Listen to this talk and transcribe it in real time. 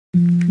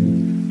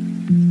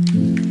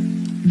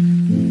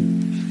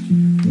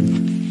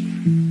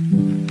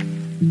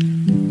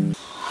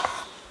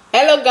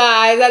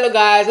Hello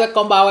guys,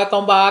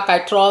 welcome back. I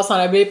trust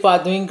and I believe you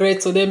are doing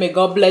great today. May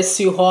God bless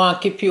you all and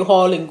keep you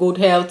all in good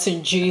health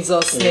in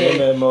Jesus' name.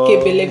 Amen.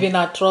 Keep believing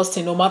and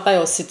trusting no matter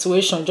your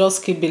situation.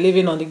 Just keep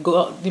believing on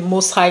the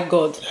Most High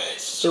God.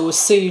 They will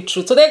see you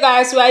through. Today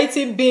guys, we are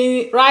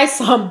eating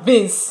rice and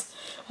beans.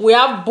 We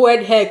have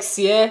boiled eggs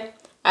here.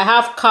 I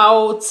have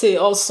cow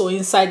tail also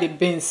inside the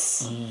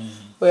beans.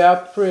 We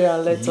have prayer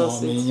and let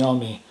us eat.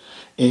 Yummy.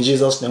 In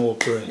Jesus' name we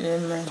pray.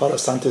 Amen. Father,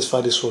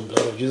 sanctify this whole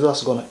blood of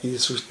Jesus. Gonna eat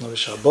this rich,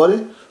 nourish our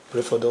body.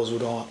 Pray for those who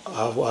don't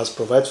have who has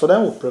provide for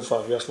them. We pray for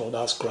our viewers, Lord,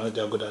 ask grant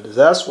their good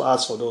desires. We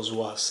ask for those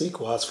who are sick.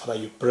 We ask, Father,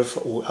 you pray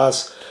for. We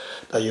ask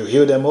that you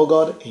heal them, oh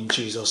God, in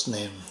Jesus'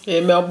 name.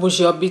 Amen.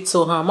 Obuji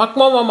obito ha.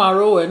 Makmo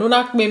maro we.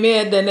 Nunak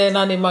meme edene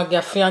na ni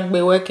magiafiang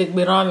bewe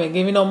kekbirame.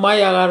 Give no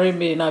maya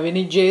garebe na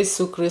vini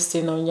Jesu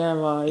Christi no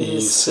nyama.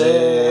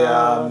 Ise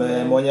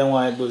amen. Monye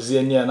wa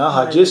egozie ni na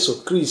ha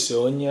Jesu Christi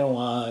onye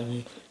wa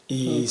ni.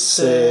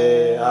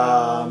 Amen.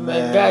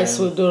 Guys,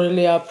 we do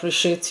really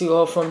appreciate you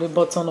all from the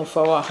bottom of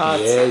our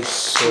hearts. Yes,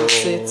 so. We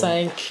say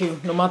thank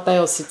you. No matter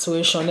your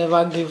situation,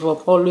 never give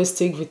up. Always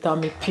take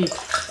vitamin P.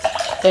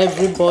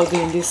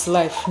 Everybody in this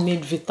life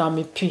need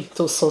vitamin P.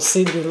 To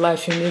succeed in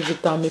life, you need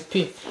vitamin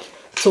P.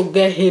 To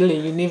get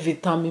healing, you need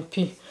vitamin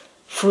P.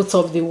 Fruit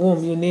of the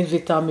womb, you need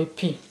vitamin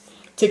P.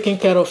 Taking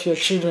care of your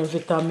children,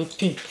 vitamin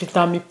P.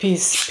 Vitamin P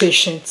is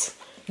patience.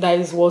 That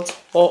is what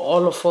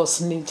all of us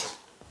need.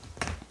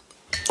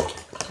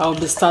 I'll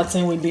be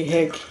starting with the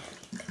egg.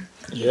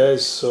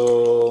 Yes,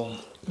 so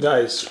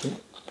guys,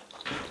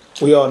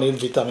 we all need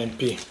vitamin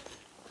P.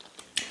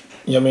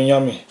 Yummy,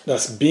 yummy.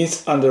 That's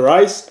beans and the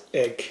rice,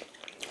 egg.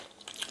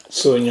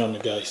 So yummy,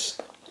 guys.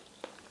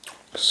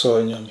 So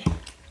yummy.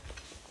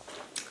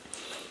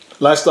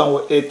 Last time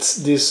we ate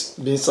this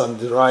beans and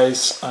the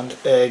rice and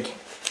egg,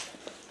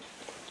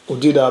 we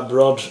did a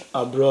broad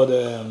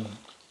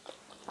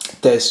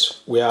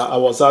test where I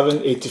was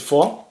having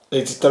 84,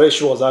 83.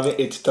 She was having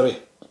 83.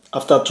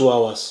 After 2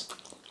 hours,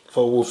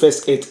 for we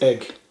first ate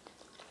egg,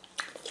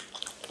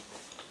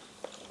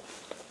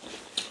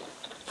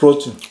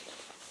 protein,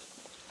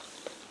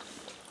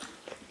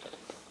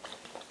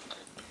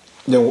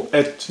 then we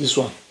ate this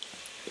one.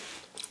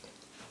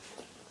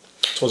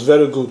 It was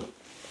very good.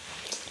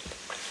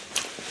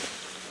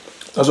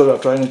 That's why we are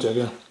trying it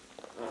again.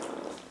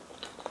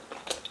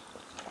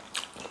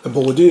 But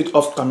we did it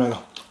off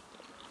camera.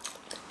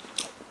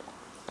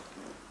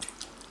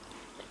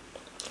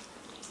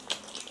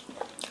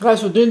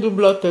 Guys, we didn't do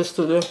blood test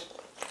today.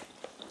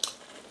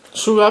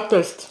 Sugar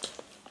test.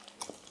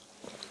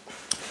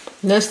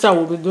 Next time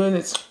we'll be doing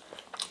it.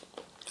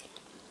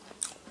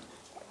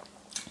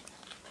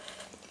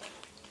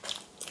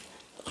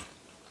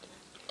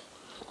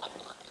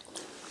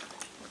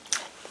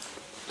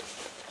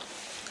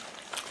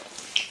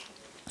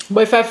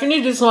 But if I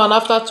finish this one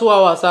after 2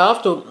 hours,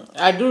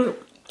 I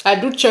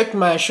do check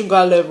my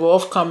sugar level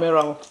off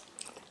camera.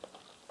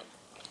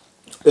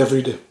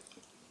 Every day.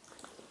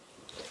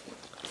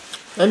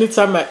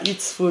 Anytime I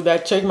eat food, I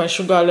check my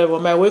sugar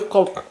level. I wake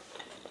up.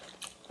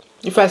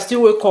 If I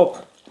still wake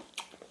up,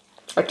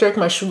 I check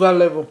my sugar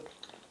level.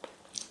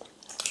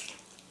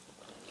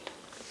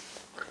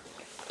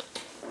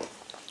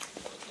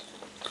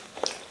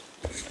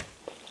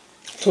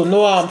 To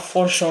know how I'm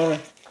functioning.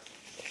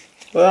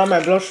 Whether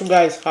my blood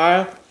sugar is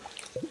high.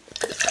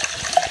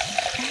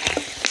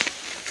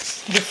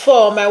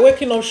 Before, my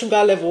waking up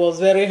sugar level was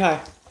very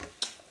high.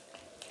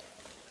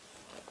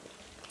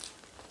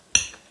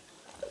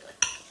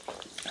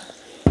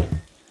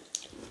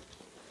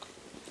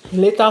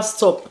 Later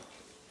stop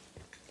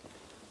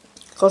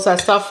because I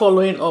start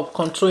following up,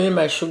 controlling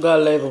my sugar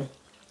level.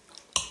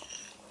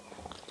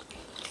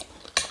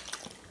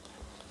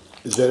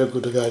 It's very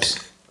good, guys.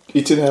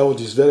 Eating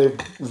healthy is very,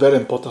 very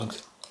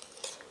important.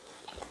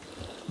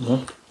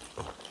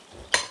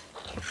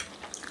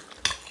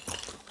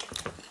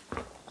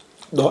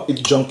 Don't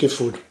eat junky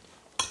food.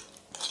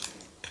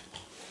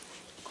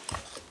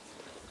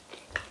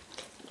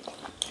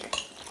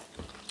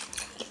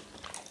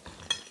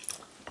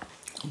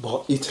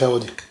 But eat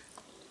healthy.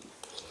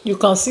 You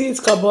can see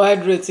it's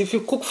carbohydrates. If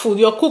you cook food,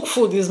 your cooked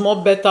food is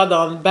more better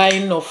than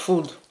buying of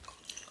food.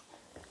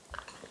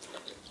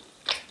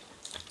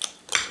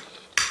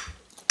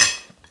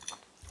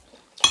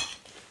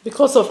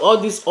 Because of all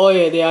this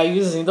oil they are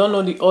using, don't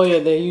know the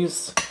oil they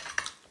use.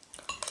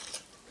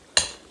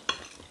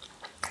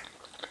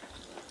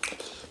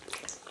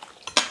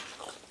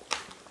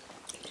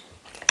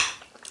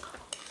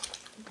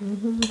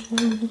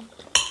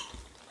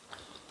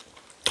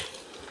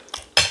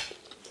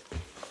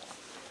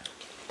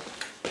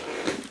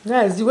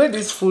 Guys, the way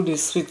this food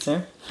is sweet,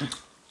 eh?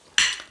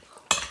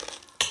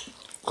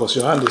 Because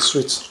your hand is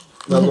sweet.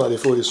 That's why the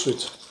food is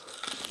sweet.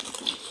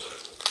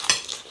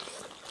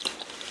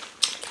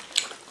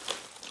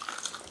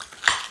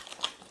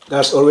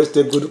 Guys, always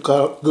take good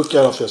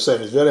care of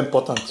yourself. It's very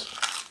important.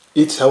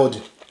 Eat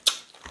healthy.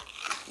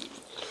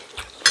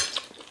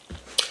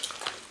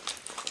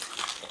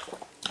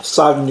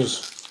 Sad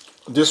news.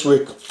 This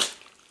week,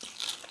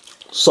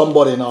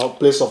 somebody in our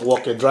place of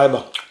work, a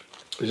driver,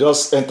 He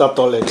just entered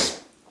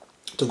toilet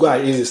to go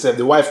and ease himself.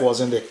 The wife was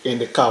in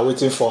the car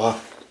waiting for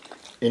her,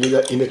 in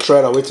the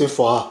trailer waiting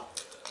for her,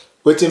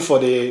 waiting for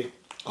the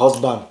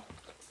husband.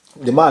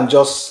 The man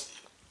just,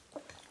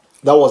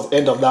 that was the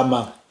end of that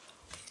man.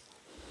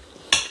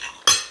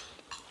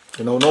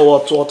 You know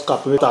what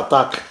calculate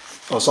attack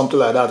or something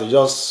like that.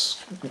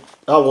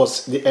 That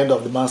was the end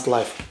of the man's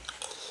life.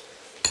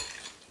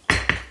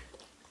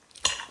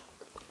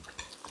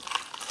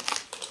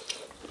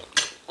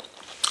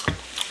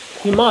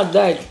 The man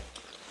died.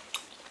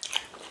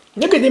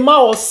 Maybe the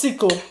man was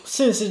sick,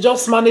 since he's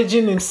just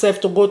managing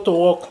himself to go to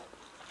work.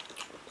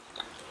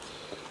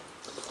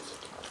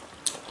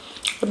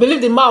 I believe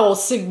the man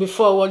was sick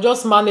before, was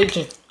just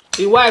managing.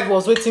 The wife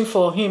was waiting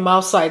for him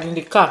outside in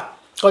the car.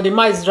 Because the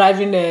man is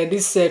driving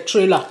this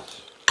trailer.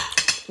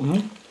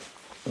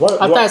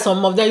 At times,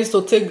 some of them used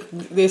to take,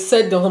 they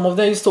said that some of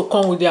them used to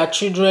come with their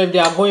children. If they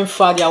are going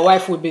far, their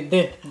wife will be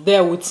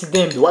there with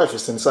them. The wife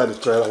is inside the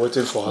trailer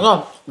waiting for her.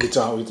 No.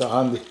 With her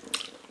handy.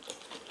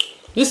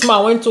 This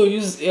man went to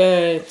use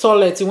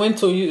toilet. He went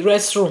to use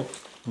restroom.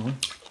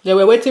 They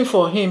were waiting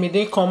for him. He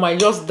didn't come. I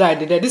just died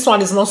there. This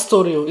one is not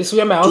story. It's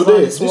where my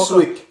husband is working. This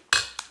week,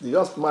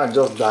 the man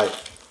just died.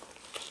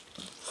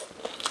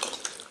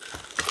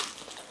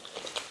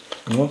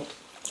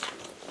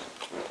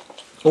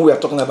 When we are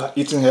talking about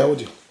eating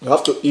healthy, you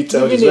have to eat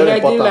healthy. It's very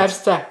important.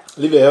 Lifestyle.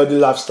 Live a healthy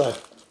lifestyle.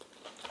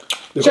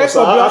 Because check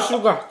your blood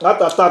sugar.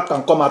 That attack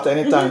can come at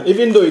any time.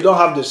 Even though you don't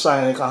have the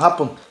sign, it can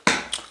happen.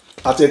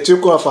 At a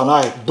twinkle of an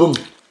eye, boom.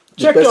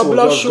 Check your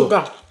blood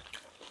sugar.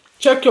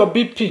 Check your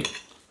BP.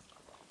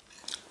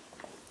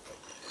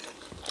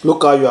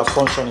 Look how you are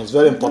functioning. It's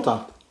very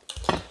important.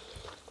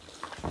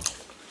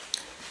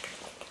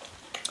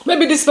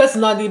 Maybe this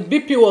person now, the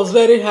BP was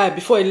very high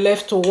before he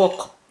left to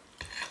work.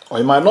 Or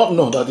you might not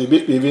know that the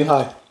BP is even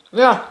high.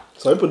 Yeah.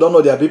 Some people don't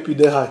know their BP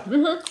is high.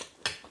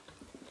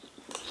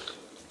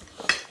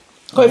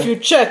 Because if you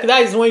check,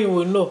 that is when you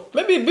will know.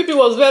 Maybe BP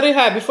was very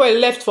high before he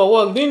left for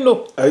work. Didn't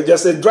know.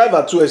 Just a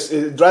driver too.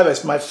 A driver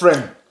is my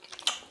friend.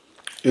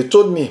 He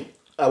told me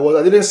I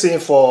didn't see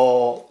him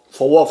for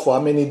work for how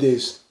many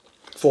days,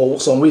 for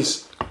some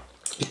weeks.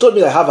 He told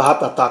me I have a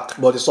heart attack,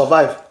 but he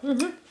survived.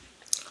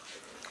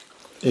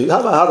 He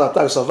have a heart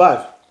attack,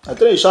 survive. I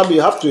tell you,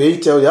 you have to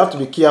eat healthy. You have to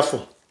be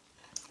careful.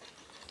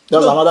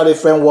 That's another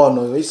different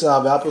one. This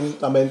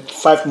happened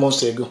 5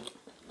 months ago.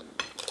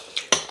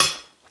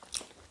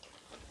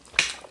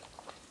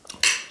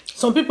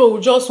 Some people will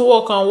just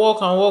walk and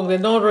walk and walk. They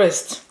don't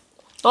rest.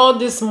 All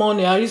this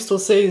money, I used to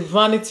say, is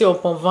vanity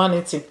upon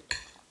vanity.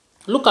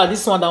 Look at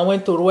this one that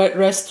went to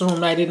restroom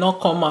and I did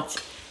not come out.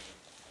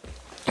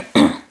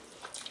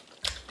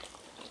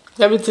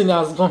 Everything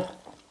has gone.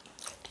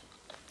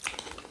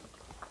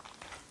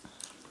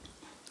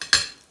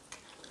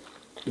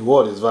 The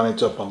world is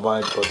vanity upon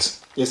vanity, but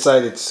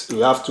inside it, you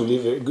have to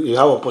live. You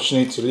have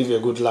opportunity to live a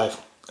good life.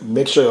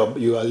 Make sure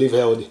you live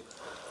healthy.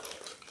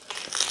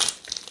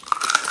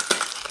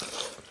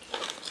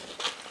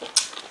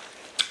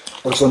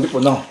 Or some people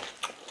now,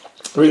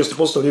 where you're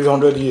supposed to live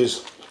 100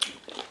 years,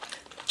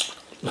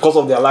 because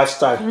of their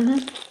lifestyle,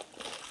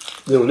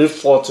 they will live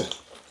 40,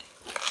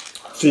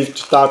 50,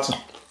 30.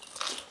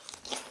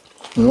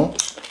 You know?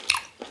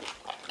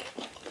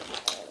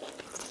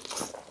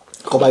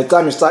 Because by the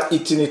time you start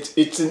eating,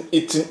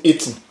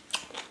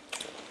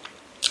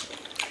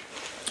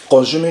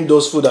 consuming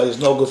those food that is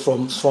not good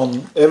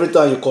from every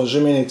time you're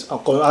consuming it,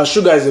 and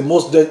sugar is the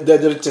most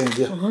deadly thing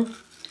there.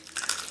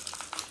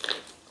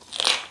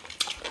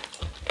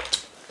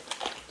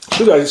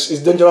 Sugar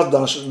is dangerous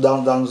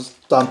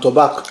than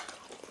tobacco.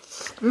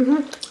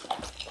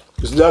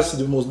 It's just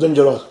the most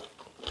dangerous.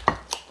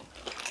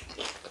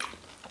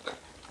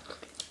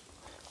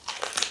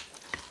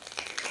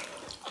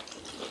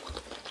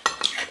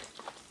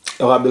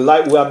 We have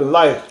been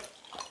lied.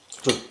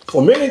 So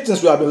for many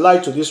things we have been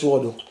lied to this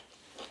world.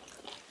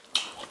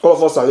 All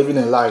of us are living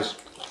in lies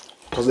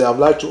because they have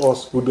lied to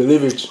us. We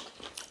believe it.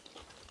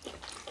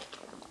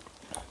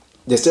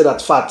 They say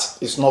that fat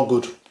is not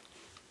good,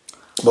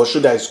 but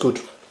sugar is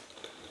good.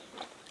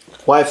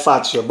 Why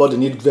fat? Your body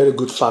needs very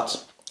good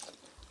fat.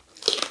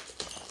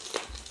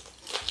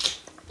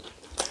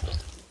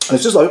 And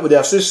it's just some people, they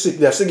are still sick.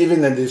 They are still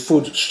giving them the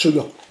food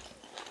sugar.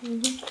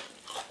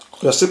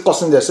 They are still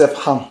causing themselves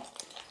harm.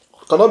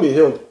 Cannot be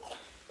healed.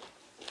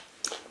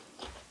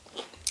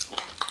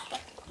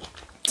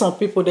 Some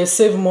people, they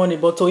save money,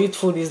 but to eat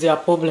food is their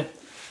problem.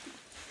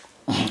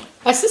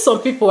 I see some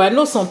people, I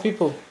know some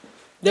people,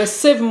 they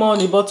save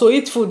money, but to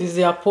eat food is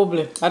their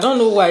problem. I don't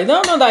know why. I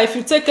don't know that if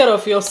you take care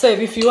of yourself,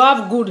 if you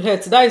have good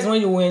health, that is when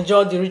you will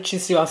enjoy the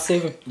riches you are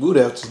saving. Good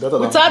health is better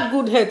than... Without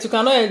good health, you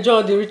cannot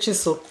enjoy the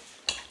riches. So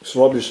it's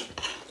rubbish.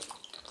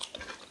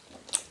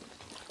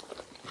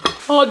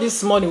 All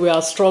this money we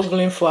are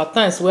struggling for, at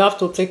times we have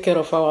to take care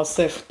of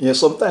ourselves. Yeah,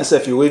 sometimes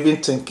if you even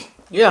think.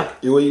 Yeah.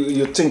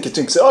 You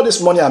think. Say, all this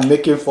money I'm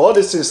making for all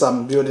these things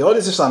I'm building, all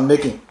these things I'm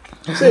making.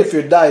 Say if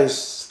you die,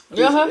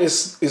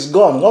 It's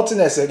gone. Nothing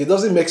else. It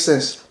doesn't make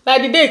sense.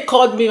 Like the day he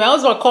called me, my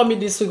husband called me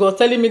this week, was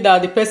telling me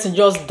that the person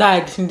just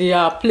died in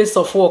their place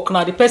of work.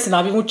 Now the person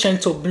have even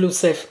changed to blue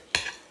self.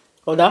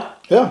 Or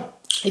that? Yeah.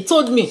 He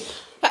told me.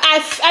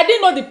 I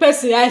didn't know the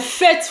person. I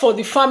felt for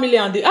the family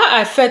and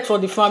I felt for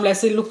the family. I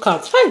said, look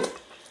at.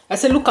 I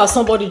said, look at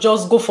somebody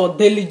just go for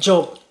daily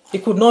job. He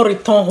could not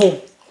return home.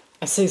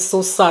 I said, it's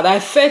so sad. I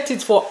felt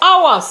it for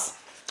hours.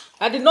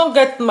 I did not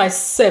get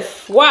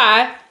myself.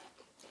 Why?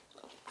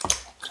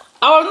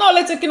 I was not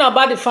only thinking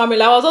about the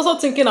family. I was also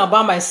thinking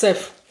about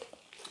myself.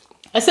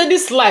 I said,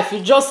 this life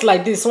is just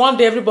like this. One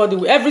day,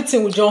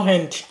 everything will just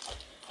end.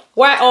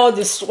 Why all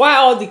this? Why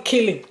all the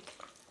killing?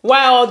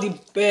 Why all the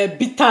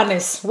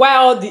bitterness? Why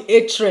all the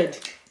hatred?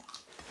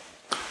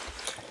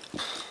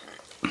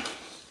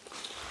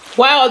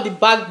 Why all the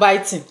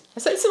backbiting? I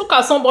said, see, look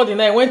at somebody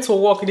now. He went to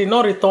work. He did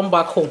not return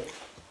back home.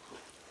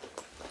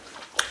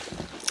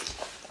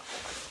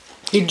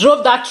 He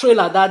drove that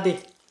trailer that day.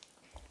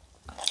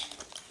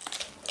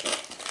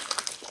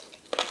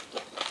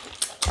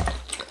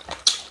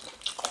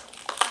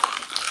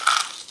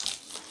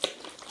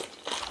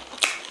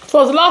 It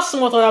was last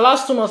month or the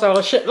last 2 months.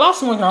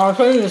 Last month I was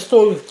telling the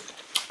story.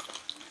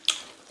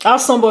 I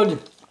asked somebody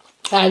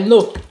I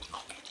know.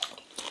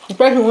 The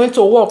person went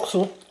to work,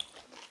 so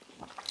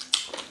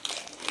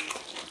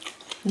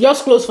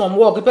just close from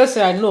work. The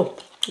person I know,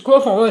 he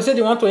close from work. He said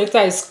he want to enter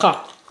his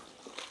car.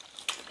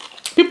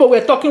 People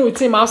were talking with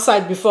him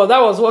outside before.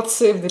 That was what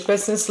saved the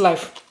person's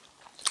life.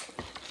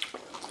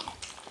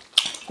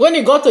 When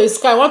he got to his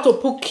car, I want to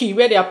put key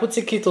where they are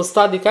putting key to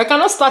start the car. I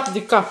cannot start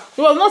the car.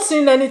 He was not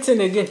seeing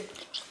anything again.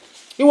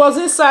 He was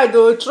inside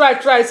though.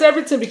 Try. So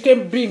everything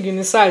became big in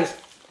his eyes.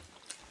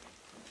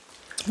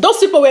 Those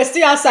people were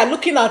still outside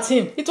looking at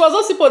him. It was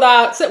those people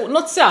that said,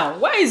 not sir,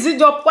 why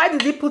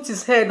did he put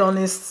his head on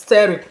his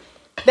steering?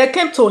 They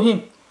came to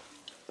him.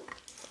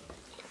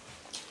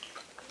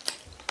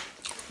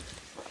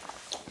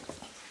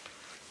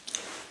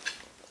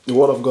 The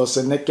word of God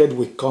said, naked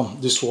will come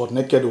this world,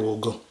 naked will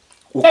go.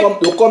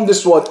 We'll come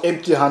this world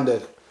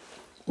empty-handed.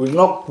 We'll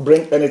not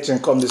bring anything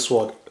come this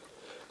world.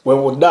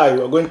 When we die,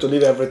 we're going to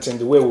leave everything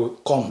the way we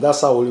come.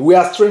 That's how we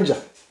are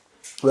strangers.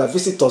 We are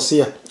visitors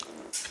here.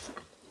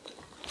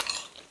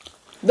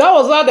 That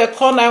was why they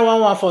called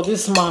 911 for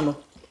this man.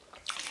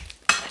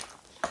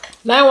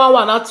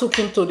 911 I took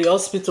him to the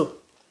hospital.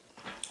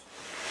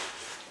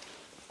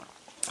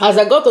 As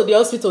I got to the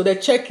hospital, they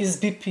checked his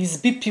BP.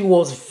 His BP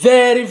was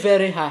very,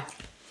 very high.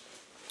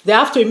 They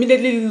have to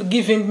immediately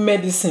give him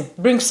medicine,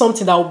 bring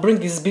something that will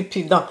bring his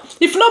BP down.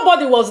 If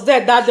nobody was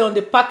there that day on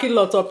the parking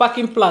lot or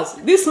parking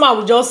plaza, this man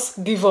would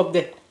just give up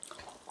there.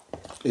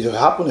 It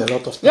happened a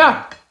lot of times.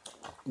 Yeah.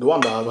 The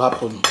one that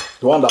happened,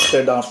 the one that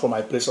fell down from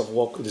my place of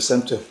work, the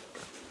same thing.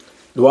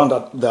 The one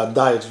that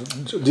died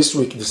this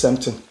week, the same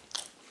thing.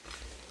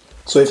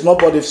 So if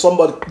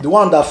somebody, the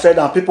one that fell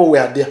down, people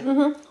were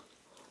there.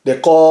 They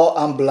call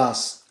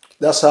ambulance.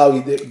 That's how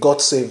they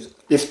got saved.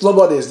 If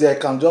nobody is there,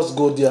 can just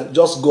go there,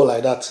 just go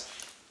like that.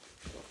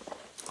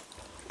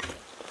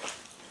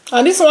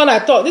 And this one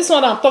I'm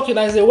talking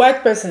about is a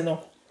white person,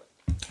 no.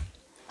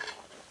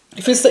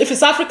 If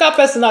it's African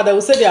person now, they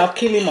will say they have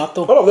killed him at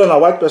all. All of them are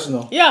white person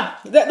now. Yeah,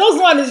 those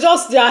one is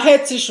just their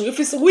head issue. If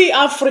it's we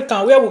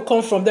African, where we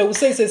come from, they will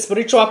say it's a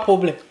spiritual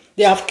problem.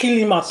 They have killed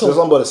him at all. So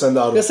somebody send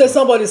out. They say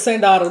somebody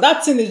send out.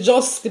 That thing is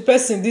just the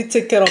person did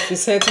take care of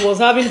his head. He was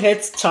having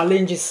health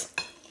challenges.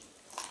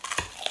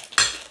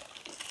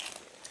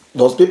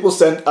 Those people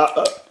send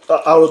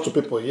arrows to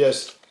people,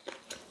 yes.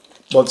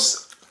 But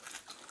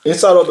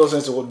inside of those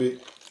things, it would be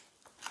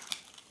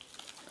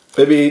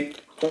maybe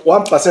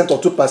 1%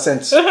 or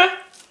 2%.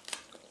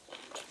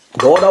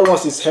 The other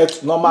ones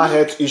is normal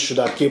health issue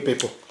that kill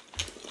people.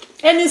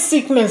 Any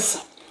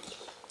sickness,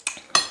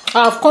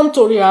 I've come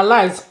to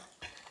realize,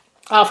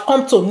 I've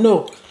come to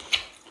know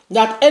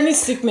that any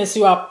sickness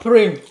you are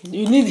praying,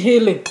 you need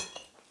healing.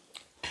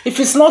 If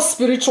it's not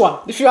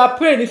spiritual, if you are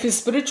praying, if it's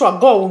spiritual,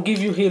 God will give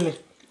you healing.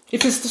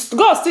 If it's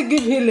God still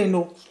give healing,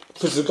 no.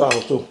 Physical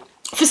too.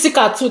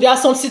 Physical too. There are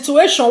some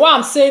situations why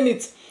I'm saying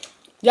it.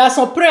 There are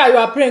some prayer you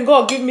are praying,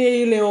 God give me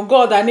healing, oh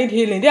God, I need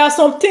healing. There are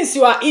some things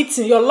you are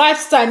eating, your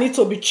lifestyle needs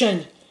to be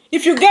changed.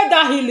 If you get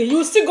that healing, you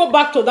will still go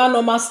back to that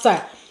normal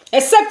style.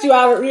 Except you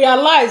are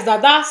realize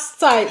that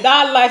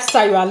that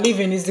lifestyle you are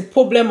living is the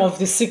problem of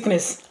the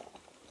sickness.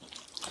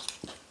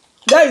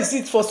 That is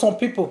it for some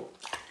people.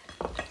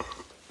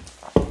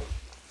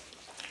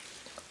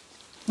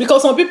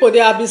 Because some people, they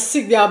have been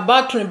sick, they are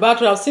battering.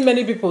 I've seen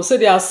many people say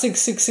they are sick.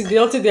 They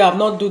don't think they have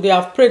not do. They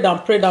have prayed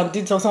and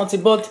did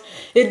something. But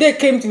a day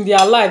came in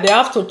their life, they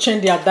have to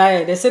change their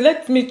diet. They say,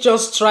 let me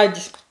just try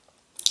this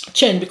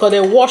change. Because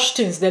they watch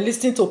things, they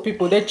listen to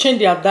people, they change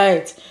their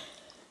diet.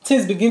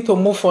 Things begin to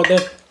move for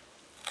them.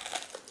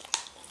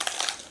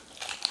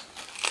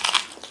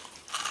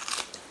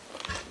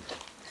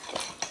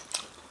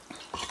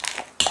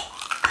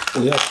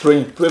 We are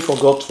praying. Pray for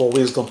God for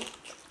wisdom.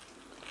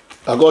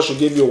 That God should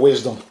give you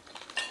wisdom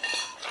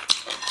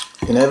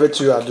in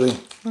everything you are doing.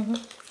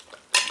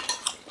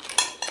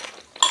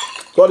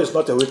 God is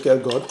not a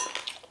wicked God.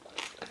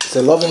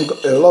 He's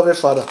a loving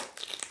Father.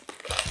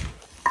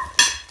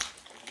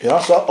 He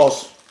answers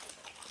us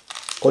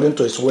according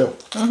to His will.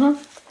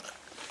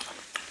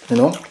 You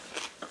know,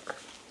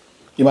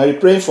 you might be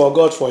praying for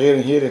God for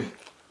healing.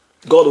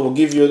 God will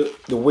give you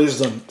the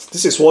wisdom.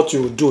 This is what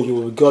you will do. You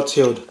will get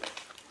healed.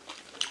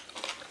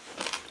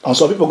 And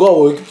some people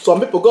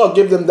God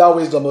give them that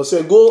wisdom. They'll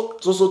say, go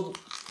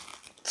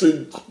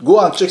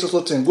and check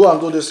social thing, go and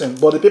do this thing.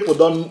 But the people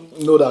don't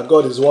know that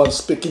God is one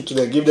speaking to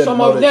them, give them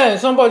knowledge. Some of them,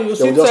 somebody you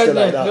see tell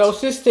them, they'll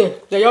still stay.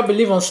 They all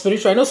believe on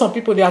spiritual. I know some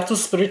people, they are too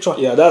spiritual.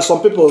 Yeah, there are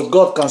some people,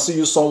 God can see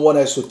you someone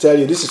else to tell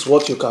you, this is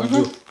what you can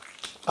do.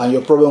 And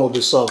your problem will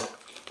be solved.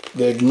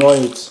 They ignore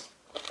it.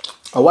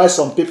 And why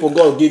some people,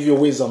 God give you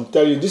wisdom,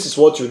 tell you, this is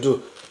what you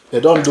do. They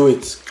don't do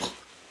it.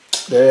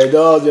 They're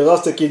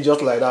just taking it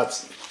just like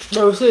that.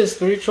 They will say it's a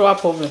spiritual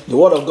problem. The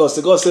word of God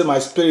says, my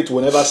spirit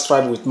will never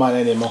strive with man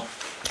anymore.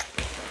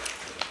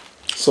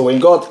 So when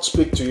God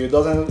speaks to you, He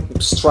doesn't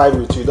strive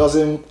with you. He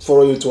doesn't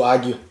follow you to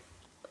argue.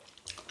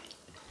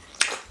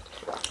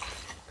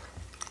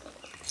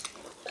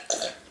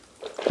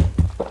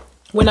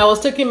 When I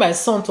was taking my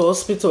son to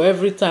hospital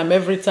every time,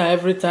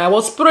 I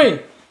was praying.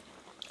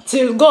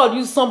 Till God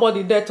used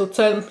somebody there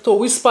to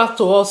whisper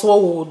to us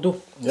what we will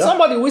do. Yeah.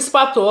 Somebody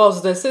whispered to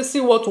us, they say,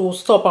 see what will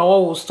stop and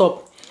what will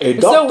stop. They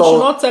say we should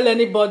not tell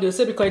anybody. They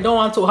say because you don't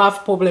want to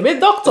have problem. A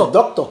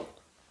doctor.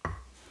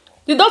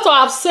 The doctor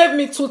have saved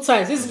me 2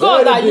 times. It's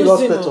God that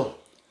used him.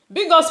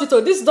 Big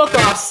hospital. This doctor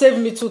have saved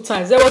me 2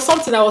 times. There was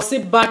something I was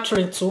still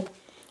battering to.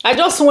 I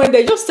just went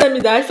there. Just tell me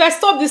that if I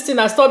stop this thing,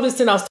 I stop this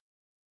thing, I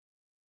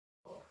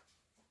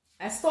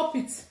stop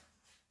it.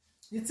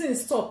 The thing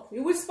stop. He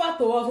whispered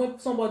to us when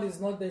somebody is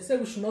not there. He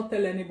said we should not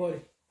tell anybody.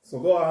 So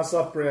God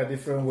answers prayer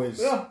different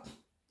ways. Yeah.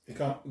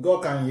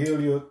 God can heal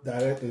you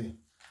directly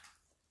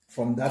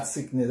from that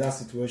sickness, that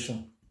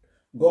situation.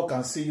 God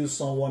can see you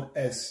someone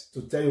else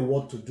to tell you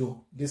what to do.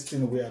 This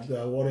thing we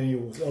are worrying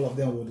you, all of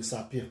them will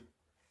disappear.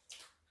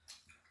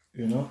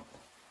 You know?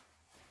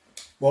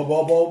 But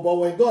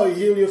when God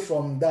heal you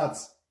from that,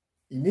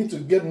 you need to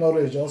get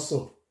knowledge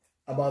also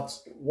about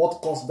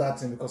what caused that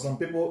thing. Because some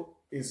people,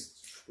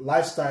 it's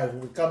lifestyle,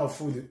 the kind of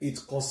food you eat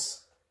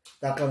cause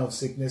that kind of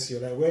sickness.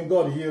 Like when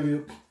God heal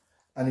you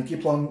and you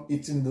keep on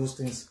eating those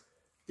things,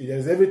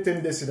 there's every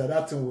tendency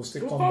that thing will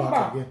still come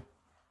back again.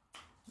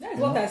 That's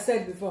what I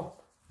said before.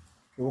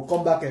 You will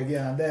come back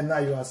again, and then now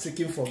you are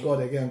seeking for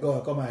God again.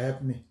 God, come and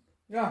help me.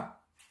 Yeah.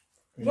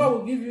 God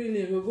will give you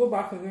healing. You will go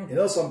back again. You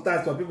know,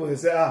 sometimes when people they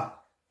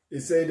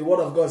say the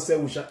word of God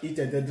said we shall eat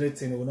a deadly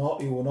thing. It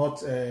will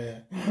not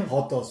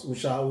hurt us. We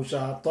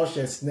shall touch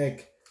a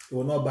snake. It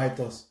will not bite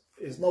us.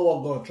 It's not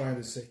what God is trying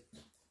to say.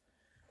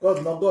 God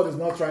is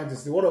not trying to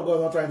say. The word of God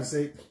is not trying to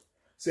say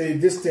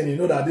this thing. You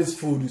know that this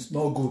food is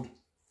not good.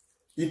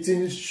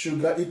 Eating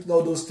sugar, eating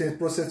all those things,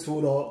 processed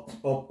food or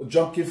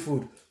junky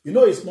food. You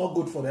know it's not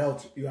good for the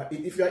health.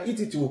 If you eat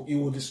it, it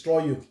will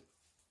destroy you.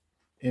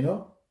 You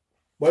know?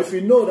 But if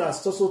you know that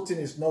social thing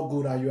is not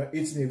good and you are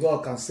eating it,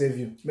 God can save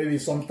you. Maybe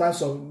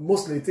sometimes,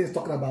 mostly things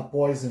talking about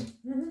poison.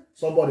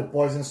 Somebody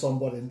poison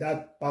somebody. In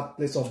that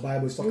place of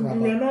Bible is talking about...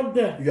 You are not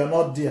there. You are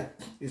not there.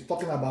 It's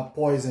talking about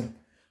poison.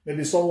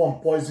 Maybe someone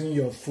poisoning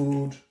your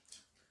food.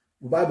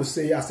 The Bible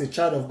says, as a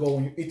child of God,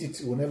 when you eat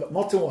it,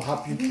 nothing will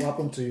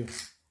happen to you.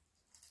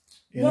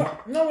 You know?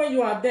 No, when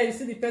you are there, you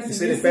see the person. You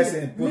see the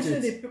person put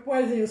it. The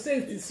poison, you say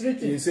it is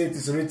written. You say it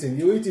is written.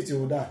 You eat it, you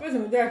will die. The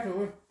person will die for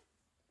you.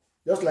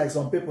 Just like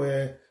some people,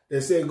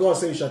 they say, God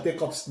says you shall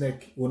take up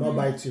snake, will not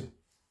bite you.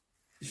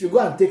 If you go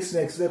and take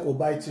snake will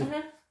bite you.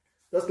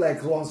 Just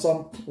like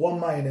one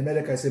man in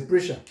America is a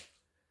preacher.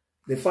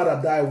 The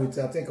father died with,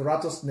 I think,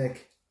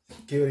 rattlesnake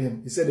killed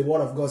him. He said the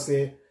word of God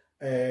say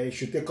you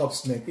should take up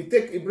snake.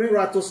 He bring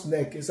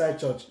rattlesnake inside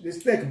church. The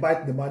snake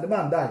bite the man. The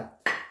man died.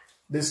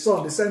 The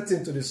son, they sent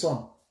him to the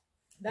son.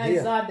 That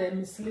is how they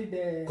mislead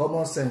the...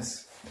 Common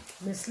sense.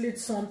 Mislead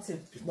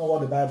something. It's not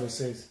what the Bible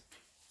says.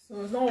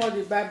 So it's not what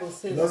the Bible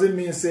says. It doesn't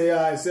mean say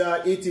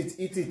eat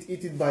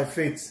it by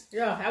faith.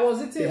 Yeah, I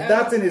was eating... If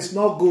that thing is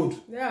not good,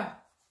 yeah,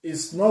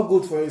 it's not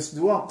good for you. It's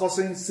the one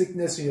causing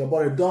sickness in your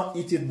body. Don't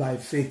eat it by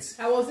faith.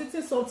 I was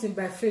eating something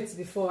by faith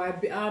before.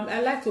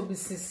 I like to be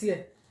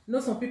sincere. You know,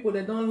 some people,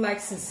 they don't like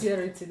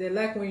sincerity. They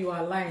like when you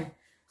are lying.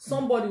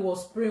 Somebody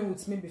was praying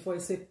with me before. He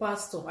said,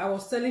 Pastor, I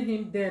was telling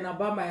him then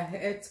about my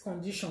health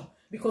condition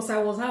because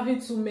I was having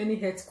too many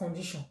health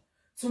conditions.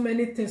 Too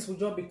many things would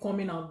just be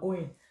coming and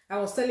going. I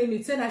was telling him,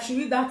 he said, I should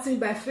eat that thing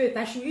by faith.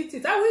 I should eat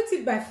it. I will eat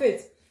it by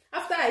faith.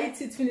 After I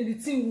eat it, the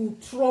thing will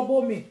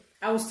trouble me.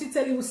 I will still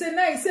tell him, he said,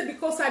 no, he said,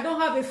 because I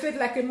don't have a faith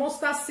like a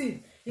mustard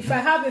seed. If I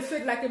have a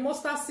faith like a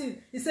mustard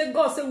seed, he said,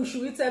 God said we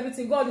should eat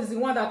everything. God is the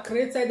one that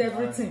created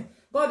everything.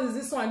 God is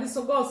this one, this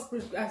one. God's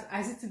spirit. I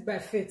eat it by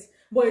faith.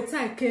 But a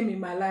time came in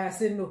my life, I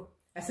said, no.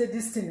 I said,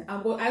 this thing.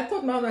 I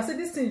told my husband, I said,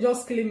 this thing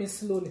just killing me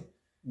slowly.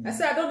 I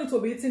said, I don't need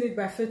to be eating it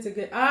by faith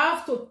again. I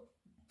have to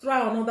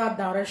try another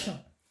direction.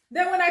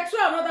 Then when I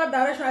try another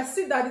direction, I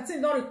see that the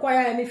thing don't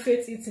require any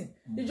faith eating.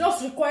 It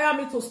just requires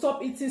me to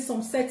stop eating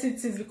some certain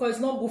things because it's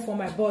not good for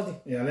my body.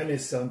 Yeah, let me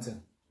say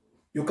something.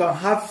 You can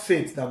have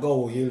faith that God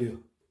will heal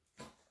you.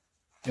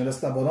 You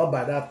understand? But not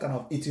by that kind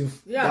of eating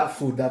that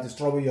food that is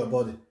troubling your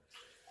body.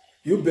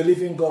 You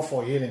believe in God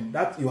for healing.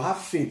 That you have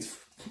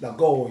faith that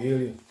God will heal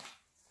you.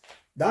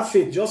 That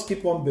faith, just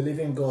keep on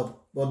believing God.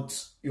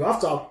 But you have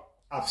to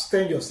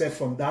abstain yourself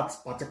from that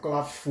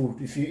particular food.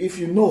 If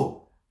you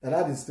know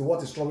that is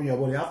what is troubling your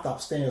body, you have to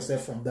abstain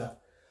yourself from that.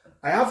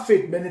 I have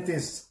faith many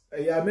things.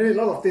 I mean, a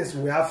lot of things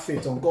we have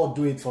faith on God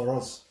do it for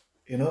us.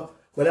 You know?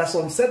 But there are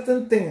some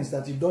certain things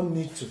that you don't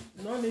need to.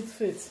 You don't need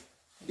faith.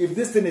 If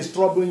this thing is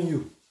troubling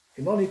you,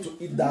 you don't need to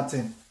eat that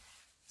thing.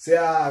 Say,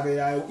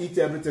 I eat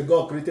everything.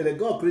 God created it.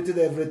 God created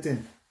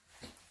everything.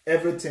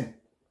 Everything.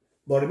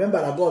 But remember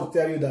that God will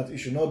tell you that you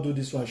should not do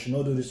this one, you should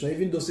not do this one.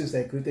 Even those things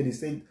that He created, He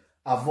said,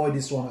 avoid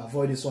this one,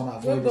 avoid this one,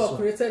 avoid this one. God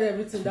created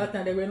everything that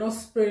time. They were not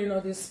spraying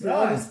all this spray,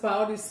 all this power,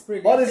 all this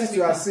spray. All this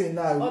you are seeing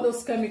now. All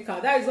those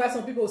chemicals. That is why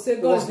some people say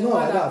God is the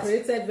one that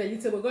created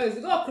vegetable.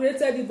 God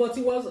created it, but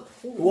it was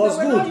good. They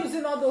were not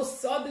using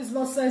all this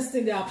nonsense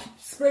thing they are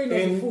spraying on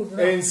the food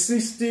now. In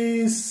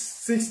 60,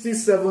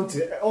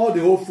 70, all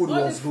the whole food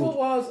was good. All the food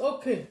was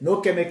okay.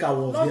 No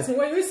chemical was nothing. there.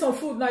 When you eat some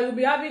food now, you'll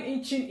be having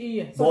itching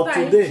ear. But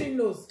today, itching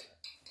nose.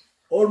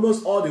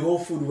 Almost all the whole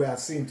food we are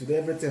seeing today,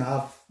 everything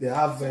they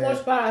have too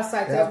much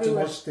parasites they have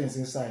everywhere. Too much things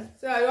inside.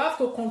 So you have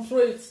to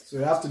control it. So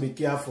you have to be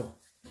careful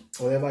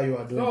whatever you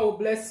are doing. God will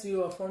bless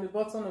you from the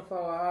bottom of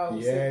our heart.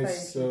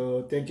 Yes,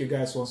 so thank you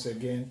guys once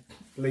again.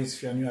 Please,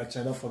 if you are new to our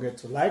channel, don't forget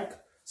to like,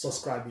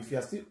 subscribe. If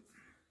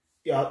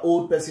you are an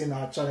old person in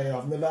our channel, you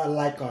have never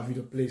liked our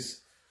video,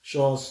 please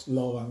show us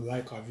love and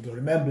like our video.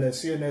 Remember,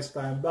 see you next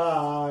time.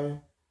 Bye.